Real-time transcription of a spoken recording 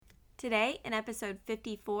Today, in episode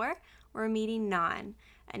 54, we're meeting Ngan,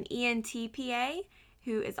 an ENT PA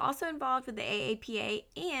who is also involved with the AAPA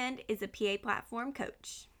and is a PA platform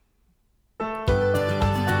coach.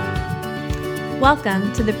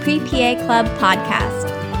 Welcome to the Pre-PA Club podcast.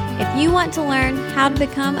 If you want to learn how to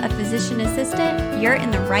become a physician assistant, you're in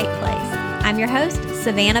the right place. I'm your host,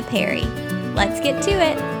 Savannah Perry. Let's get to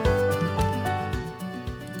it.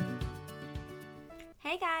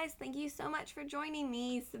 Hey guys, thank you so much for joining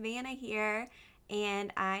me. Savannah here,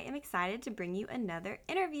 and I am excited to bring you another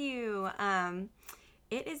interview.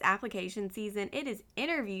 It is application season. It is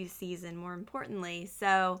interview season, more importantly.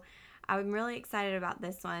 So I'm really excited about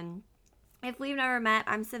this one. If we've never met,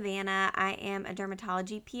 I'm Savannah. I am a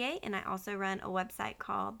dermatology PA, and I also run a website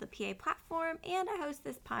called the PA Platform, and I host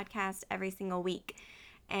this podcast every single week.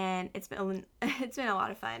 And it's been a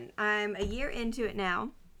lot of fun. I'm a year into it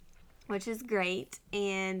now, which is great.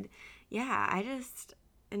 And yeah, I just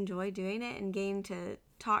enjoy doing it and getting to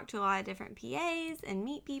talk to a lot of different PAs and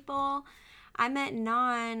meet people. I met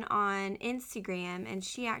Ngan on Instagram, and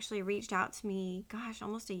she actually reached out to me,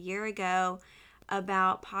 almost a year ago,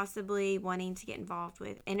 about possibly wanting to get involved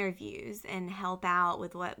with interviews and help out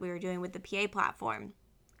with what we were doing with the PA platform.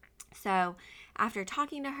 So after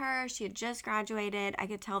talking to her, she had just graduated. I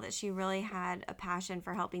could tell that she really had a passion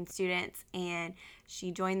for helping students, and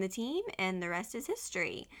she joined the team, and the rest is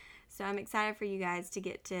history. So I'm excited for you guys to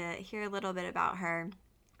get to hear a little bit about her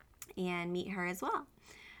and meet her as well.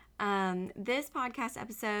 This podcast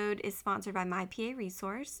episode is sponsored by My PA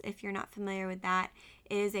Resource. If you're not familiar with that,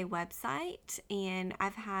 it is a website, and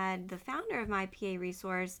I've had the founder of My PA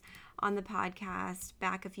Resource on the podcast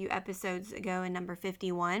back a few episodes ago in number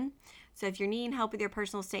 51. So if you're needing help with your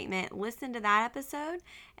personal statement, listen to that episode,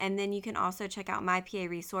 and then you can also check out My PA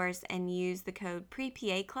Resource and use the code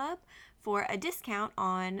PREPA Club for a discount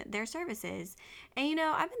on their services. And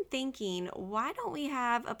I've been thinking, why don't we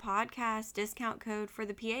have a podcast discount code for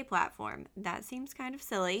the PA platform? That seems kind of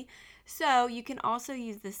silly. So you can also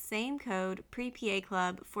use the same code PREPA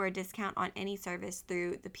Club for a discount on any service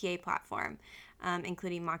through the PA platform,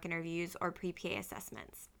 including mock interviews or pre-PA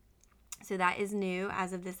assessments. So that is new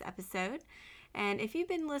as of this episode. And if you've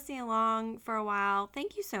been listening along for a while,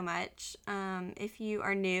 thank you so much. If you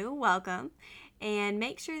are new, welcome. And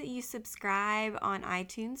make sure that you subscribe on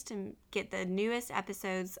iTunes to get the newest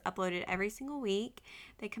episodes uploaded every single week.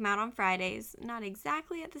 They come out on Fridays, not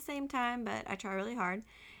exactly at the same time, but I try really hard.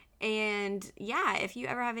 And yeah, if you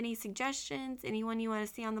ever have any suggestions, anyone you want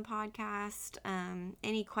to see on the podcast,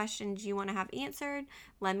 any questions you want to have answered,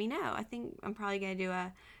 let me know. I think I'm probably going to do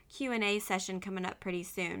a Q&A session coming up pretty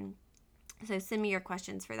soon. So send me your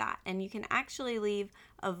questions for that. And you can actually leave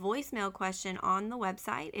a voicemail question on the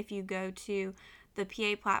website if you go to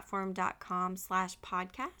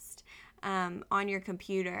thepaplatform.com/podcast on your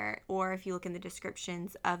computer, or if you look in the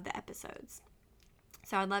descriptions of the episodes.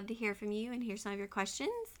 So I'd love to hear from you and hear some of your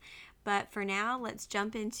questions. But for now, let's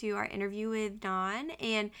jump into our interview with Ngan.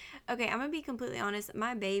 And okay, I'm going to be completely honest.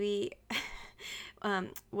 My baby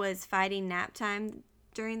was fighting nap time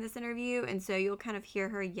during this interview, and so you'll kind of hear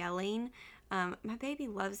her yelling. My baby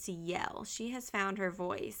loves to yell. She has found her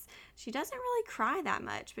voice. She doesn't really cry that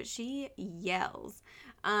much, but she yells.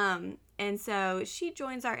 And so she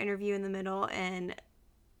joins our interview in the middle, and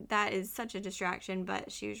that is such a distraction,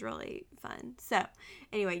 but she was really fun. So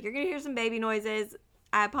anyway, you're going to hear some baby noises.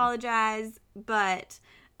 I apologize, but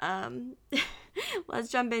let's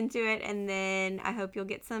jump into it, and then I hope you'll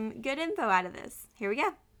get some good info out of this. Here we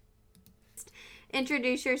go.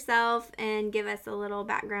 Introduce yourself and give us a little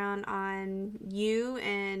background on you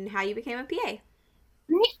and how you became a PA.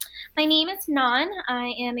 My name is Ngan.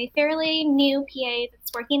 I am a fairly new PA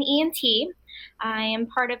that's working ENT. I am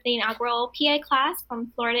part of the inaugural PA class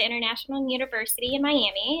from Florida International University in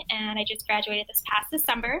Miami, and I just graduated this past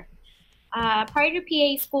December. Prior to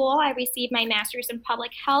PA school, I received my master's in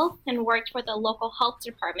public health and worked for the local health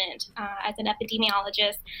department as an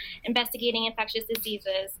epidemiologist investigating infectious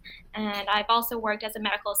diseases. And I've also worked as a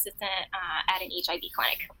medical assistant at an HIV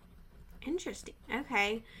clinic. Interesting.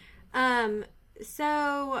 Okay.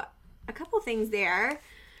 So a couple things there.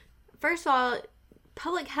 First of all,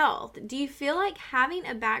 public health. Do you feel like having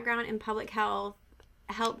a background in public health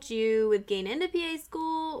helped you with getting into PA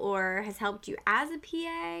school, or has helped you as a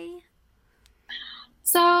PA?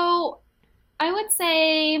 So I would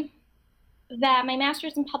say that my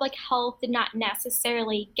master's in public health did not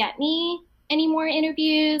necessarily get me any more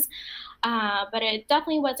interviews, but it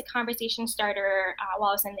definitely was a conversation starter while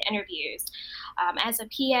I was in the interviews. As a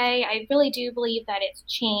PA, I really do believe that it's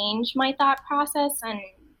changed my thought process and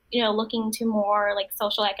looking to more like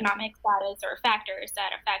social economic status or factors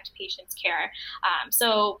that affect patients' care.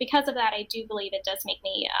 So because of that, I do believe it does make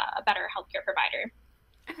me a better healthcare provider.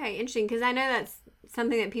 Okay, interesting, because I know that's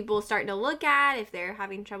something that people start to look at if they're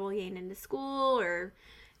having trouble getting into school or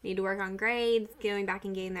need to work on grades, going back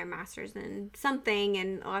and getting their master's in something.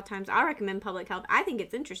 And a lot of times I'll recommend public health. I think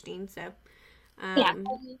it's interesting. So, Yeah,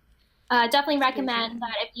 definitely recommend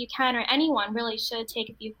that if you can, or anyone really should take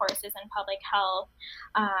a few courses in public health.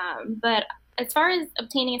 But as far as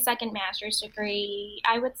obtaining a second master's degree,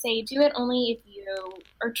 I would say do it only if you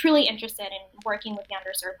are truly interested in working with the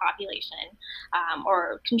underserved population,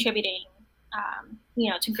 or contributing,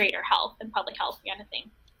 to greater health and public health kind of thing.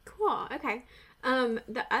 Cool. Okay.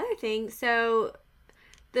 The other thing, so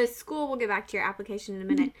the school, we'll get back to your application in a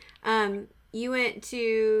minute.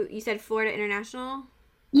 You said Florida International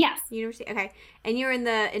Yes. University? Okay. And you were in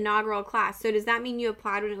the inaugural class. So does that mean you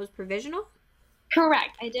applied when it was provisional?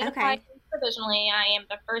 Correct. I did apply provisionally. I am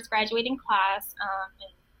the first graduating class.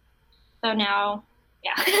 And so now,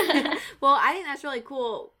 yeah. Well, I think that's really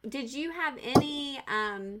cool. Did you have any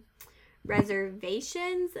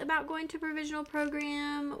reservations about going to a provisional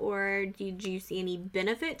program, or did you see any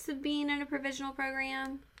benefits of being in a provisional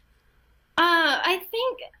program? I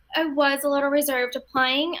think I was a little reserved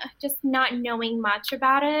applying, just not knowing much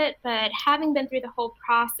about it, but having been through the whole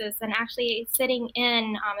process and actually sitting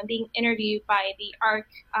in and being interviewed by the ARC,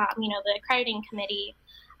 the accrediting committee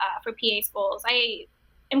for PA schools, I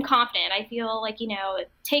am confident. I feel like, it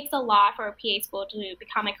takes a lot for a PA school to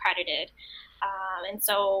become accredited. And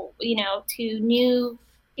so, to new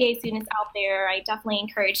PA students out there, I definitely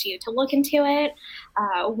encourage you to look into it.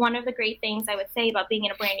 One of the great things I would say about being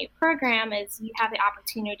in a brand new program is you have the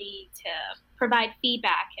opportunity to provide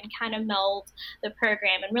feedback and kind of meld the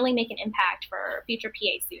program and really make an impact for future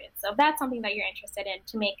PA students. So if that's something that you're interested in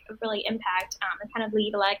to make a really impact and kind of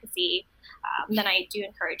leave a legacy, then I do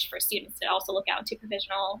encourage for students to also look out into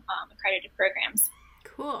provisional accredited programs.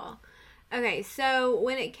 Cool. Okay, so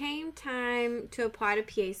when it came time to apply to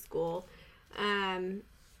PA school,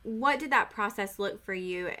 what did that process look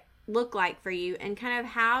like for you, and kind of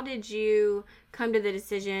how did you come to the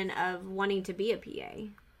decision of wanting to be a PA?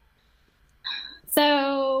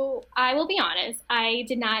 So I will be honest, I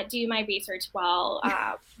did not do my research well.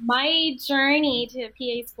 My journey to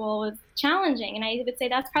PA school was challenging, and I would say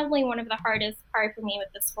that's probably one of the hardest part for me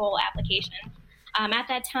with this whole application. At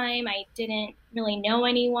that time, I didn't really know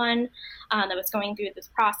anyone that was going through this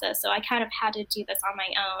process, so I kind of had to do this on my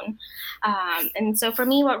own. And so for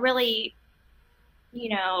me, what really,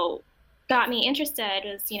 got me interested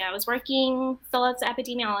was, I was working still as an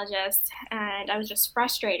epidemiologist, and I was just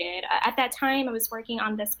frustrated. At that time, I was working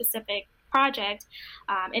on this specific project,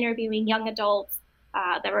 interviewing young adults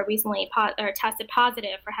that were recently tested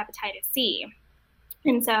positive for hepatitis C.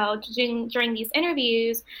 And so during these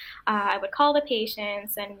interviews, I would call the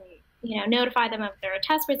patients and, notify them of their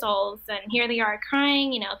test results. And here they are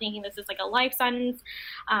crying, thinking this is like a life sentence.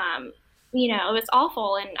 It was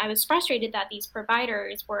awful. And I was frustrated that these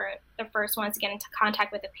providers were the first ones to get into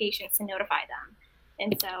contact with the patients to notify them.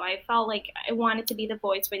 And so I felt like I wanted to be the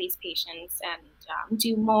voice for these patients and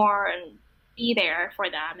do more and be there for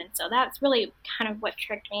them. And so that's really kind of what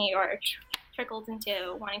tricked me or trickled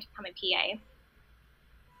into wanting to become a PA.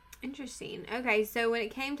 Interesting. Okay, so when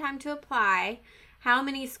it came time to apply, how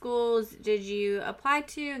many schools did you apply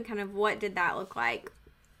to, and kind of what did that look like?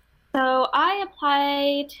 So I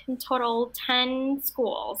applied in total 10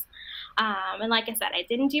 schools. And like I said, I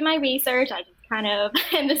didn't do my research. I just kind of,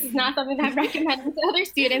 and this is not something that I'm recommending to other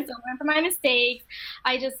students, so I learn from my mistakes.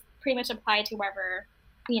 I just pretty much applied to wherever,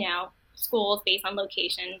 schools based on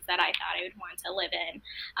locations that I thought I would want to live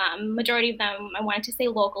in. Majority of them I wanted to stay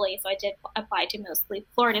locally, so I did apply to mostly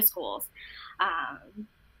Florida schools.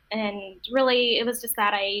 And really it was just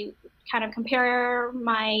that I kind of compare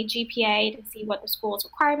my GPA to see what the school's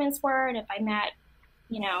requirements were, and if I met,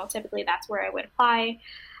 typically that's where I would apply.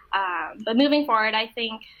 But moving forward, I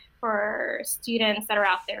think for students that are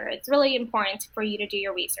out there, it's really important for you to do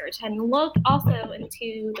your research and look also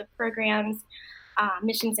into the program's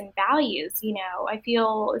missions and values. I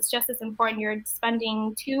feel it's just as important. You're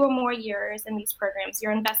spending 2 or more years in these programs.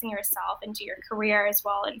 You're investing yourself into your career as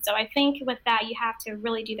well. And so I think with that, you have to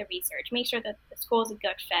really do the research. Make sure that the school is a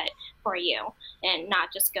good fit for you and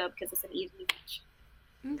not just go because it's an easy reach.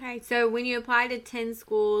 Okay, so when you applied to 10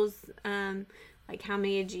 schools, how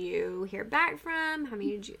many did you hear back from? How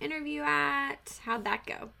many did you interview at? How'd that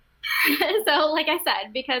go? So like I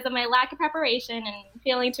said, because of my lack of preparation and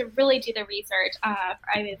failing to really do the research, I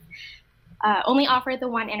was only offered the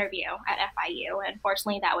one interview at FIU.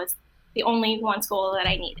 Unfortunately, that was the only one school that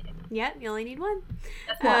I needed. Yep, you only need one.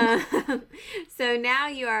 That's one. So now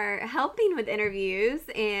you are helping with interviews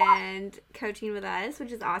and coaching with us,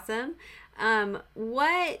 which is awesome.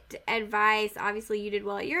 What advice, obviously you did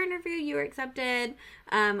well at your interview, you were accepted.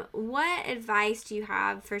 What advice do you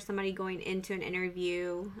have for somebody going into an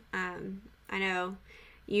interview? I know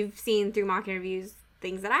you've seen through mock interviews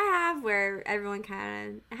things that I have where everyone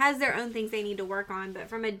kind of has their own things they need to work on, but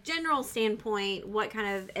from a general standpoint, what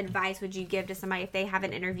kind of advice would you give to somebody if they have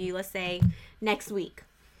an interview, let's say next week?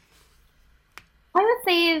 I would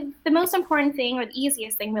say the most important thing, or the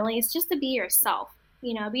easiest thing really, is just to be yourself.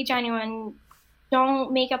 Be genuine.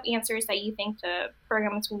 Don't make up answers that you think the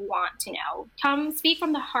programs want to know. Come speak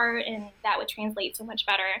from the heart, and that would translate so much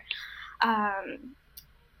better.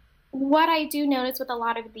 What I do notice with a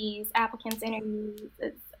lot of these applicants' interviews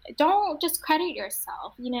is don't just credit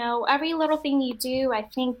yourself. Every little thing you do, I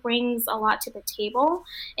think, brings a lot to the table,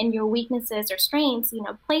 and your weaknesses or strengths,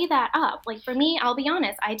 play that up. Like for me, I'll be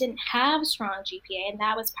honest, I didn't have a strong GPA, and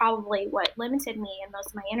that was probably what limited me in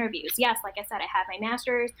most of my interviews. Yes, like I said, I had my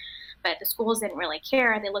master's, but the schools didn't really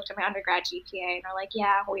care. They looked at my undergrad GPA and are like,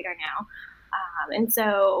 yeah, wait or now. And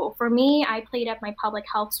so for me, I played up my public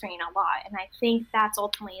health strain a lot. And I think that's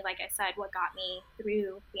ultimately, like I said, what got me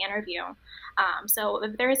through the interview. So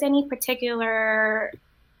if there's any particular,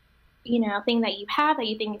 thing that you have that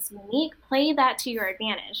you think is unique, play that to your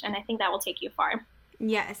advantage. And I think that will take you far.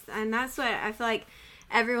 Yes. And that's what I feel like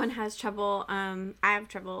everyone has trouble. I have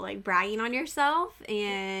trouble like bragging on yourself.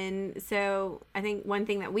 And so I think one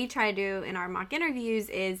thing that we try to do in our mock interviews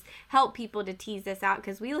is help people to tease this out,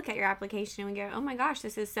 because we look at your application and we go, oh my gosh,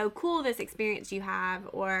 this is so cool, this experience you have,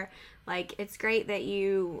 or like, it's great that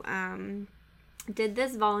you did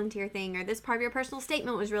this volunteer thing, or this part of your personal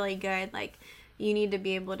statement was really good. Like, you need to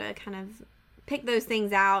be able to kind of pick those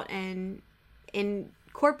things out and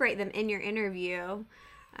incorporate them in your interview.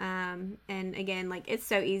 And again, like, it's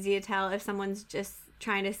so easy to tell if someone's just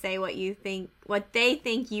trying to say what they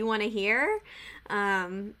think you want to hear.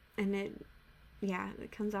 And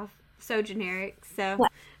it comes off so generic. So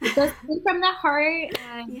yeah. Just speak from the heart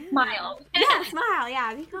and smile. Yeah, smile.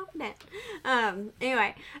 Yeah, be confident.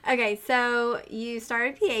 Anyway, okay, so you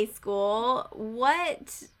started PA school.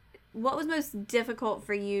 What was most difficult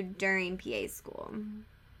for you during PA school?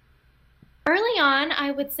 Early on, I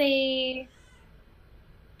would say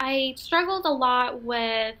I struggled a lot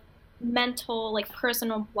with mental, like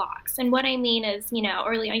personal blocks. And what I mean is,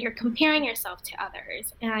 early on, you're comparing yourself to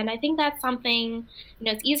others. And I think that's something,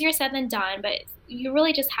 it's easier said than done, but you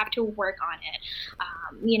really just have to work on it.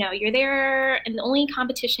 You're there, and the only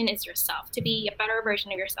competition is yourself, to be a better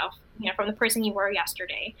version of yourself, from the person you were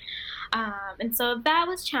yesterday. And so that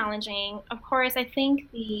was challenging. Of course, I think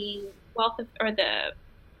the wealth of, or the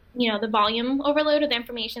volume overload of the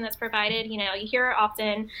information that's provided. You hear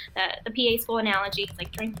often that the PA school analogy is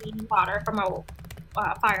like drinking water from a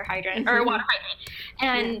fire hydrant or a water hydrant.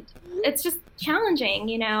 And it's just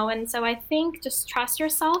challenging, and so I think just trust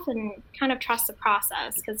yourself and kind of trust the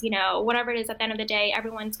process, because, whatever it is at the end of the day,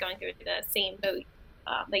 everyone's going through the same boat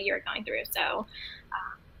that you're going through. So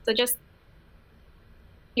just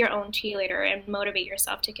your own cheerleader and motivate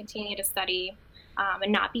yourself to continue to study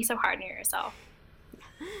and not be so hard on yourself.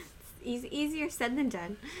 It's easier said than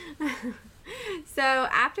done. So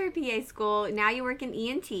after PA school, now you work in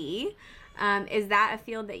ENT. Is that a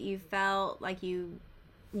field that you felt like you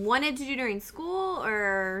wanted to do during school,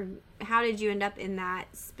 or how did you end up in that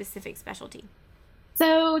specific specialty?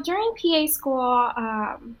 So during PA school,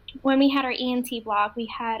 when we had our ENT block, we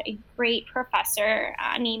had a great professor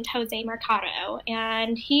named Jose Mercado,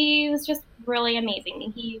 and he was just really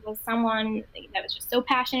amazing. He was someone that was just so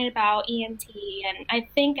passionate about ENT, and I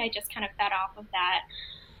think I just kind of fed off of that.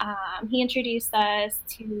 He introduced us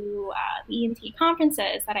to the ENT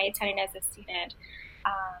conferences that I attended as a student.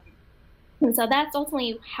 And so that's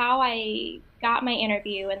ultimately how I got my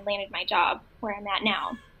interview and landed my job where I'm at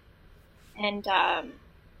now. And,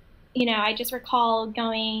 I just recall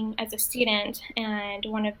going as a student, and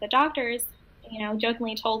one of the doctors,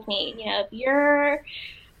 jokingly told me, if you're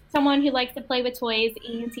someone who likes to play with toys,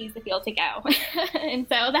 ENT is the field to go. And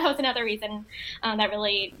so that was another reason that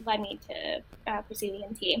really led me to pursue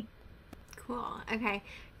ENT. Cool. Okay.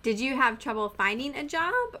 Did you have trouble finding a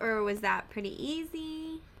job, or was that pretty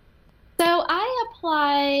easy? So I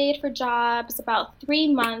applied for jobs about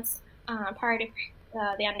 3 months prior to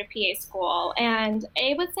the end of PA school, and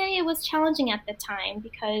I would say it was challenging at the time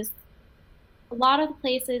because a lot of the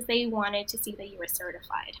places, they wanted to see that you were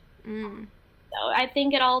certified. So I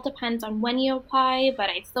think it all depends on when you apply, but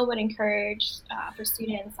I still would encourage for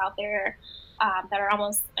students out there that are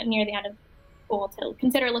almost near the end of school to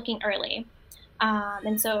consider looking early.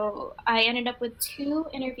 And so I ended up with 2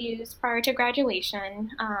 interviews prior to graduation.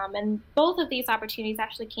 And both of these opportunities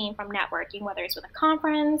actually came from networking, whether it's with a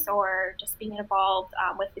conference or just being involved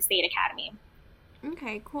with the State Academy.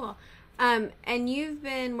 Okay, cool. And you've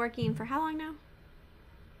been working for how long now?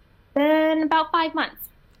 Been about 5 months.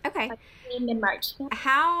 Okay. Like mid-March.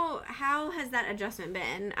 How has that adjustment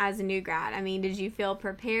been as a new grad? I mean, did you feel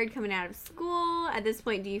prepared coming out of school? At this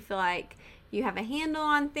point, do you feel like you have a handle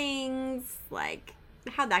on things? Like,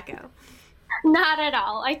 how'd that go? Not at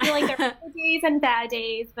all. I feel like there are good days and bad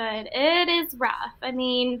days, but it is rough. I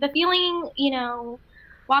mean, the feeling,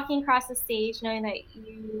 walking across the stage knowing that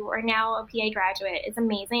you are now a PA graduate is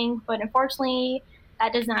amazing, but unfortunately,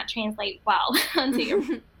 that does not translate well onto your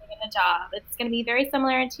a job. It's going to be very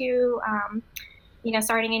similar to,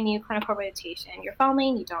 starting a new clinical rotation. You're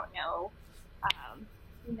following, you don't know,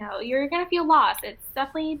 you're going to feel lost. It's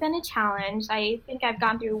definitely been a challenge. I think I've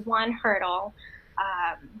gone through one hurdle,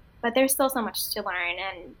 but there's still so much to learn.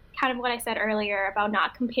 And kind of what I said earlier about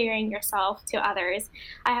not comparing yourself to others,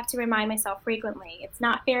 I have to remind myself frequently. It's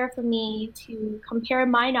not fair for me to compare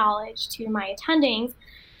my knowledge to my attendings,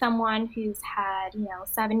 someone who's had,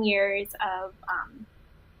 7 years of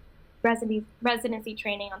residency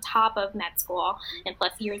training on top of med school and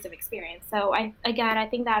plus years of experience. So I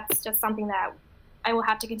think that's just something that I will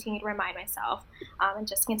have to continue to remind myself and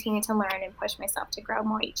just continue to learn and push myself to grow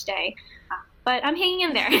more each day. But I'm hanging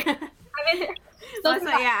in there. I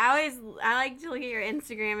like to look at your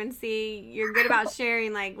Instagram and see you're good about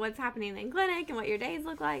sharing like what's happening in clinic and what your days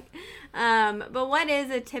look like. But what is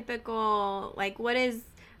a typical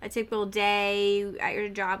day at your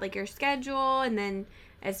job, like your schedule, and then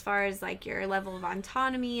as far as like your level of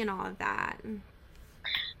autonomy and all of that?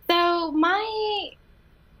 So my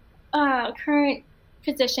current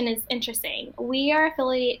position is interesting. We are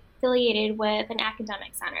affiliated with an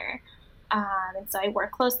academic center. And so I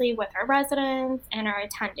work closely with our residents and our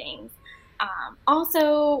attendings.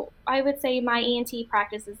 Also, I would say my ENT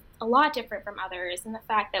practice is a lot different from others in the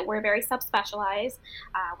fact that we're very subspecialized.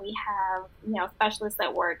 We have, specialists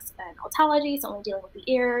that works in otology, so only dealing with the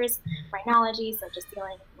ears, rhinology, so just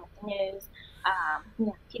dealing with the nose,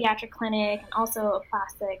 pediatric clinic, and also a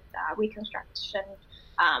plastic reconstruction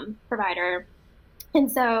provider. And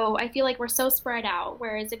so I feel like we're so spread out,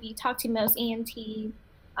 whereas if you talk to most ENT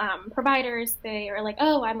providers, they are like,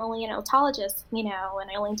 oh, I'm only an otologist, and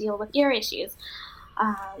I only deal with ear issues.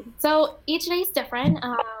 So each day is different.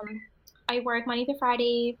 I work Monday to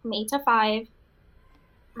Friday from 8 to 5.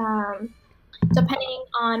 Depending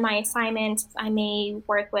on my assignment, I may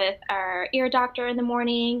work with our ear doctor in the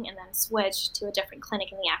morning and then switch to a different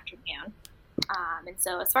clinic in the afternoon. And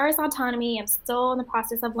so as far as autonomy, I'm still in the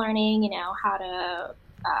process of learning, how to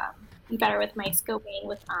be better with my scoping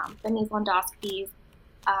with the nasal endoscopies.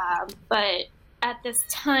 But at this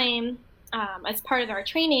time, as part of our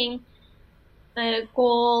training, the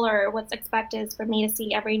goal or what's expected is for me to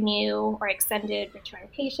see every new or extended return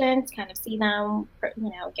patient, kind of see them,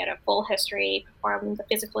 get a full history, perform the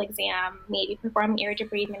physical exam, maybe perform ear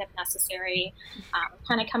debridement if necessary,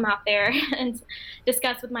 kind of come out there and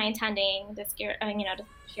discuss with my attending, to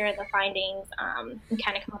share the findings, and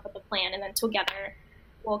kind of come up with a plan. And then together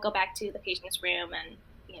we'll go back to the patient's room and,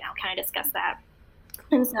 kind of discuss that.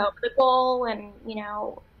 And so the goal and,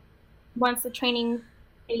 once the training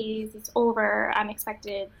phase is over, I'm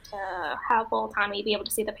expected to have full autonomy, be able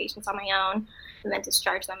to see the patients on my own, and then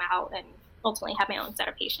discharge them out and ultimately have my own set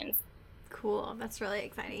of patients. Cool. That's really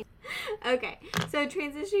exciting. Okay. So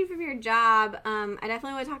transitioning from your job, I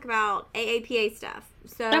definitely want to talk about AAPA stuff.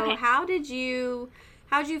 So Okay. How did you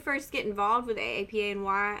first get involved with AAPA and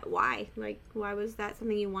why? Like, why was that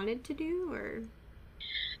something you wanted to do, or?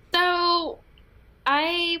 So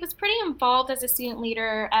I was pretty involved as a student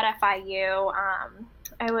leader at FIU.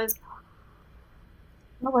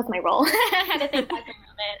 What was my role? I had to think back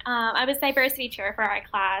a moment. I was diversity chair for our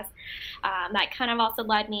class. That kind of also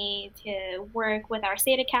led me to work with our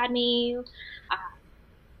State Academy,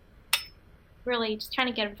 really just trying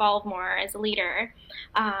to get involved more as a leader.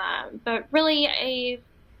 But really, I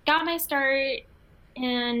got my start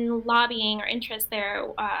in lobbying or interest there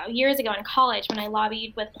years ago in college when I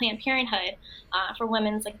lobbied with Planned Parenthood for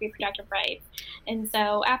women's reproductive rights. And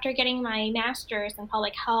so after getting my master's in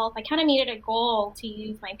public health, I kind of made it a goal to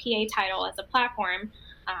use my PA title as a platform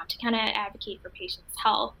to kind of advocate for patients'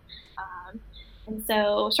 health. And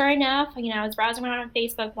so sure enough, I was browsing around on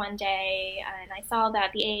Facebook one day and I saw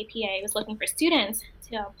that the AAPA was looking for students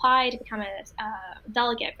to apply to become a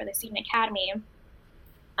delegate for the Student Academy.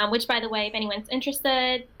 Which, by the way, if anyone's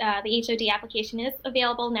interested, the HOD application is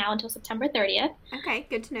available now until September 30th. Okay,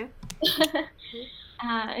 good to know.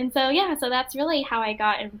 And so, yeah, so that's really how I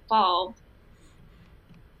got involved.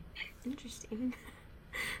 Interesting.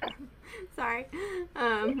 Sorry.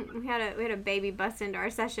 We had a baby bust into our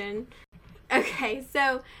session. Okay,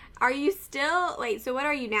 so are you still, wait, so what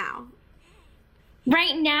are you now?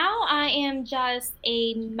 Right now, I am just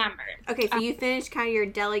a member. Okay, so you finished kind of your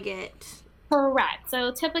delegate. Correct.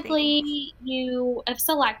 So typically, you, if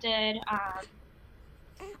selected,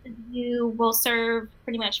 you will serve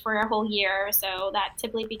pretty much for a whole year. So that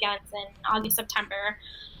typically begins in August, September,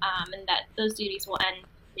 and that those duties will end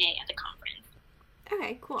May at the conference.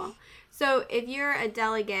 Okay, cool. So if you're a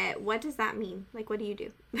delegate, what does that mean? Like, what do you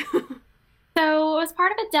do? So, as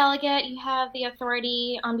part of a delegate, you have the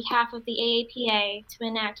authority on behalf of the AAPA to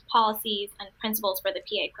enact policies and principles for the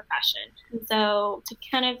PA profession. And so, to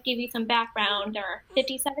kind of give you some background, there are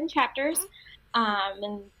 57 chapters,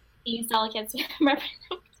 and these delegates represent.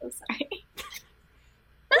 I'm so sorry.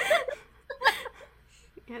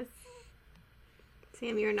 Yes.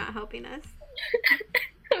 Sam, you're not helping us.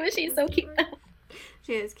 She's so cute.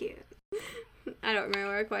 She is cute. I don't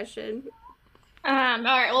remember our question. All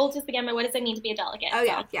right, we'll just begin by what does it mean to be a delegate? Oh,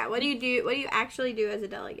 yeah, yeah. What do you do? What do you actually do as a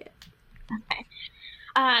delegate? Okay.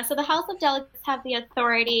 So the House of Delegates have the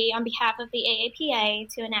authority on behalf of the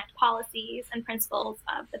AAPA to enact policies and principles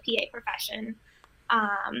of the PA profession.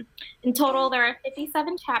 In total, there are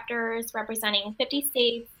 57 chapters representing 50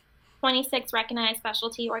 states, 26 recognized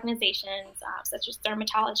specialty organizations, such as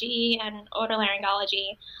dermatology and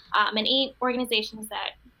otolaryngology, and 8 organizations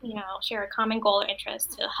that share a common goal or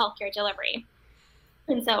interest to healthcare delivery.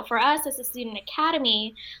 And so for us as a student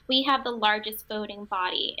academy, we have the largest voting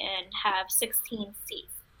body and have 16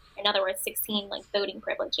 seats. In other words, 16 voting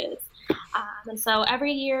privileges. And so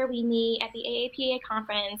every year we meet at the AAPA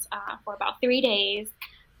conference for about 3 days.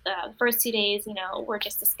 The first 2 days, we're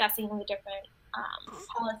just discussing the different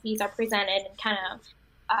policies are presented and kind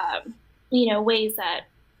of, ways that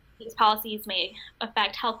these policies may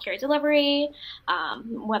affect healthcare delivery,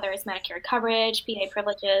 whether it's Medicare coverage, PA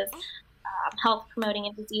privileges, health promoting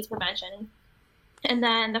and disease prevention. And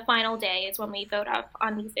then the final day is when we vote up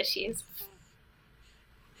on these issues.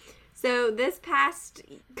 So this past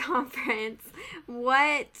conference,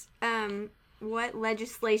 what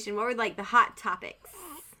legislation, what were the hot topics?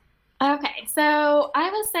 Okay, so I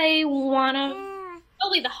would say one of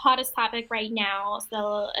probably the hottest topic right now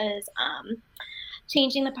still is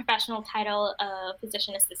changing the professional title of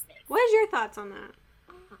physician assistant. What is your thoughts on that?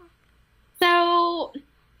 So,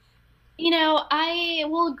 I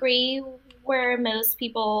will agree where most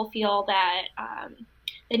people feel that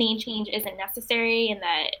the name change isn't necessary and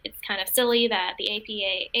that it's kind of silly that the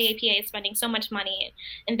AAPA is spending so much money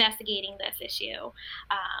investigating this issue.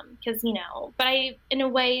 Because, but I, in a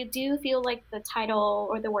way, do feel like the title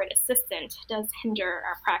or the word assistant does hinder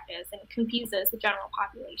our practice and confuses the general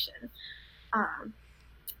population.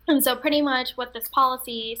 And so pretty much what this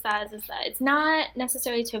policy says is that it's not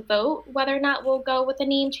necessary to vote whether or not we'll go with the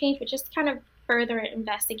name change, but just kind of further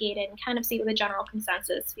investigate it and kind of see what the general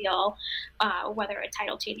consensus feel, whether a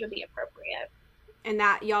title change would be appropriate. And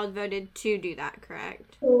that y'all voted to do that,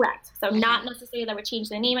 correct? Correct. So not necessarily that we're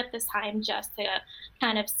changing the name at this time, just to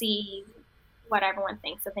kind of see what everyone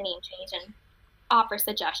thinks of the name change and offer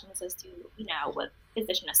suggestions as to, would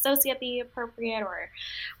physician associate be appropriate or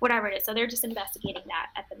whatever it is. So they're just investigating that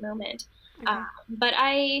at the moment. Okay. But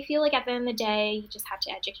I feel like at the end of the day, you just have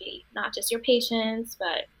to educate not just your patients,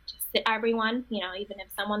 but just everyone, even if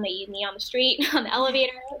someone that you meet on the street, on the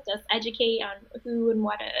elevator, just educate on who and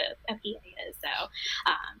what a PA is.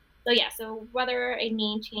 So whether a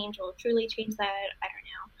name change will truly change that, I don't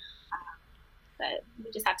know. But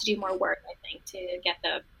we just have to do more work, I think, to get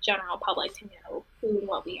the general public to know who and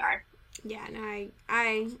what we are. Yeah, no,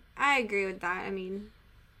 I agree with that. I mean,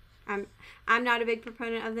 I'm not a big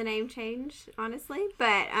proponent of the name change, honestly,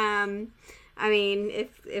 but I mean,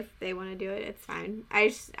 if they want to do it, it's fine. I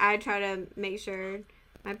try to make sure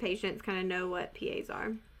my patients kind of know what PAs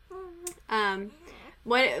are.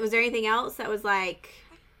 What was there anything else that was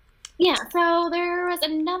Yeah, so there was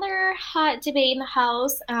another hot debate in the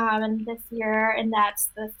House this year, and that's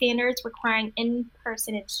the standards requiring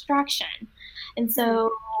in-person instruction. And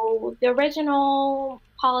so the original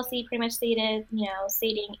policy pretty much stated,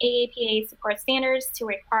 stating AAPA supports standards to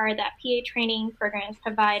require that PA training programs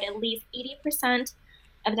provide at least 80%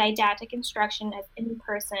 of didactic instruction as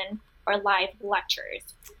in-person or live lectures.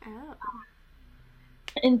 Oh.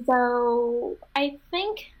 And so I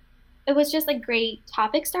think it was just a great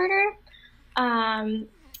topic starter. And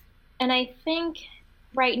I think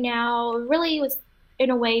right now it in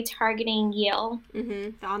a way targeting Yale.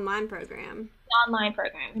 The online program. The online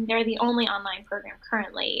program. And they're the only online program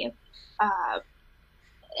currently. I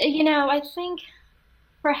think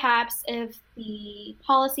perhaps if the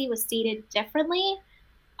policy was stated differently,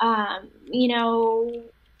 I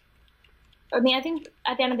think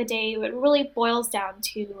at the end of the day, what it really boils down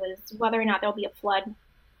to is whether or not there'll be a flood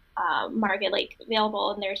market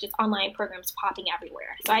available, and there's just online programs popping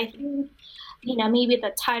everywhere. So I think, maybe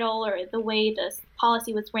the title or the way this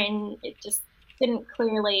policy was written, it just didn't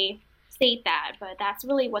clearly state that, but that's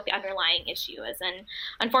really what the underlying issue is. And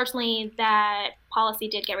unfortunately, that policy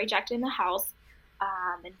did get rejected in the House.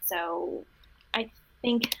 And so I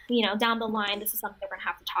think, down the line, this is something that we're going to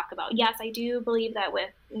have to talk about. Yes, I do believe that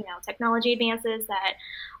with, technology advances, that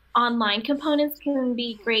online components can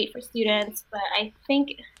be great for students, but I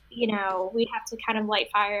think, we'd have to kind of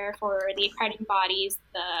light fire for the accrediting bodies,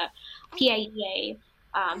 the PIEA,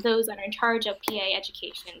 those that are in charge of PA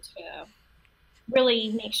education, to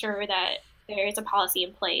really make sure that there is a policy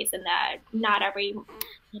in place and that not every,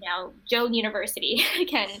 Joe University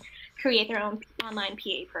can create their own online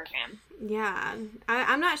PA program. Yeah,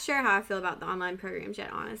 I'm not sure how I feel about the online programs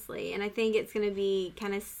yet, honestly. And I think it's going to be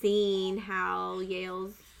kind of seeing how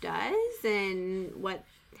Yale's does and what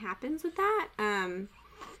happens with that.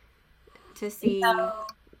 To see. So,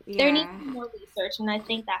 there needs to be more research, and I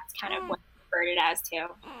think that's kind of what referred it as too.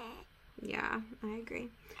 Yeah, I agree.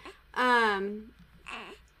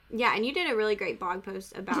 Yeah, and you did a really great blog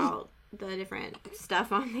post about the different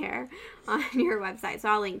stuff on there on your website, so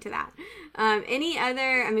I'll link to that.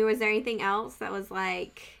 Was there anything else that was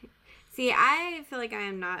see, I feel like I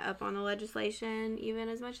am not up on the legislation even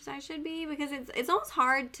as much as I should be, because it's almost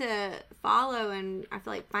hard to follow and I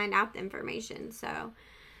feel like find out the information, so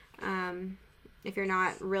if you're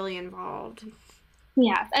not really involved.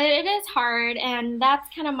 Yeah, it is hard, and that's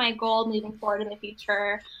kind of my goal moving forward in the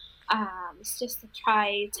future. It's just to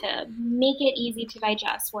try to make it easy to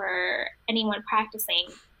digest where anyone practicing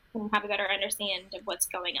can have a better understanding of what's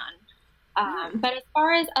going on. But as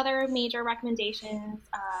far as other major recommendations,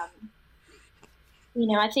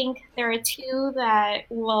 I think there are two that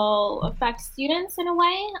will affect students in a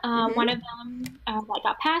way. One of them that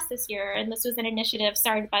got passed this year, and this was an initiative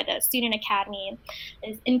started by the Student Academy,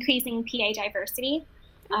 is increasing PA diversity.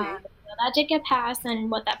 That did get passed,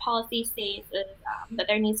 and what that policy states is that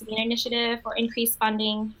there needs to be an initiative for increased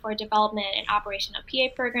funding for development and operation of PA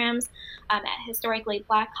programs at historically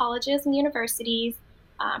Black colleges and universities,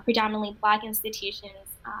 predominantly Black institutions,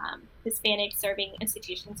 Hispanic serving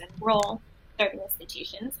institutions, and rural serving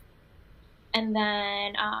institutions. And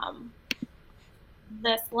then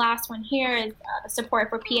this last one here is the support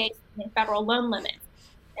for PAs and federal loan limits.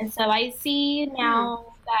 And so I see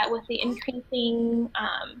now that with the increasing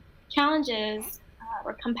challenges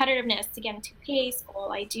or competitiveness to get into PA school,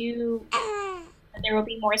 I do that there will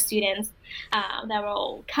be more students that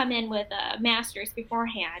will come in with a master's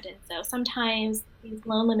beforehand, and so sometimes these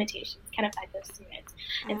loan limitations can affect those students,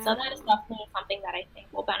 and so that is definitely something that I think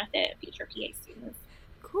will benefit future PA students.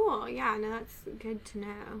 Cool. Yeah, no, that's good to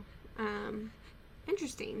know.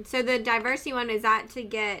 Interesting. So the diversity one, is that to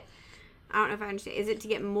get, I don't know if I understand, is it to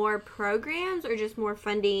get more programs or just more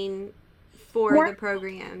funding for the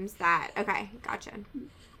programs that, okay, gotcha.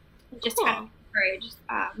 Just cool. Kind of encourage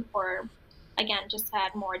for, again, just to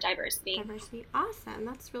add more diversity. Awesome.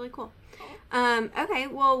 That's really cool. Okay,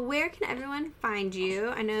 well, where can everyone find you?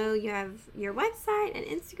 I know you have your website and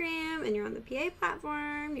Instagram, and you're on the PA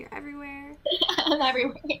platform. You're everywhere. I'm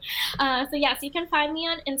everywhere. So you can find me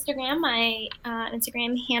on Instagram. My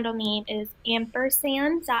Instagram handle name is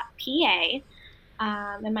ampersand.pa.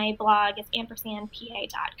 And my blog is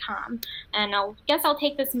ampersandpa.com. And I'll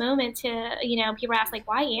take this moment to, people ask,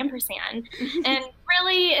 why ampersand? And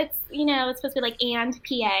really, it's, it's supposed to be and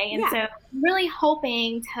PA. And so I'm really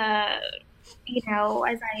hoping to,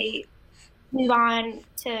 as I move on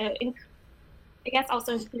to,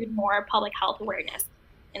 also include more public health awareness.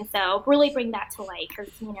 And so really bring that to light, because,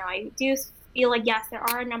 I do feel like, yes, there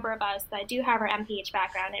are a number of us that do have our MPH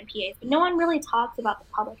background in PAs, but no one really talks about the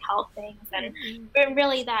public health things, and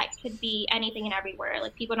really that could be anything and everywhere.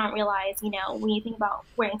 People don't realize, when you think about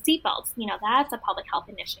wearing seatbelts, that's a public health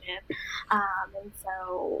initiative, and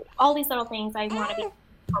so all these little things I want to be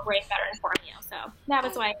incorporating better and for you. So that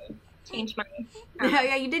was why I changed my.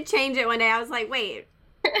 Yeah, you did change it one day. I was like, wait,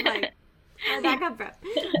 where'd that come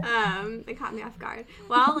from? It caught me off guard.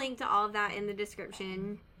 Well, I'll link to all of that in the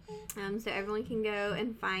description. So everyone can go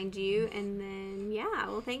and find you, and then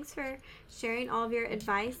well, thanks for sharing all of your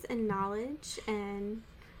advice and knowledge, and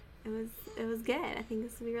it was good. I think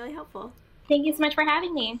this will be really helpful. Thank you so much for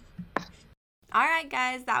having me. All right,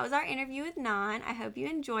 guys, that was our interview with Ngan. I hope you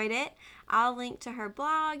enjoyed it. I'll link to her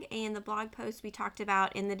blog and the blog post we talked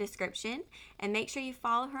about in the description. And make sure you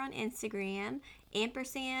follow her on Instagram,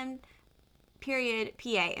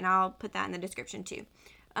 &PA, and I'll put that in the description too.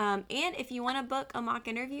 And if you want to book a mock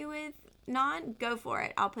interview with Ngan, go for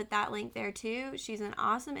it. I'll put that link there too. She's an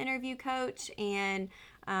awesome interview coach and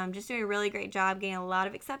just doing a really great job getting a lot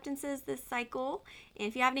of acceptances this cycle. And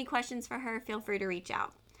if you have any questions for her, feel free to reach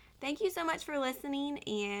out. Thank you so much for listening,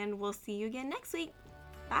 and we'll see you again next week.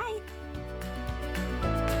 Bye.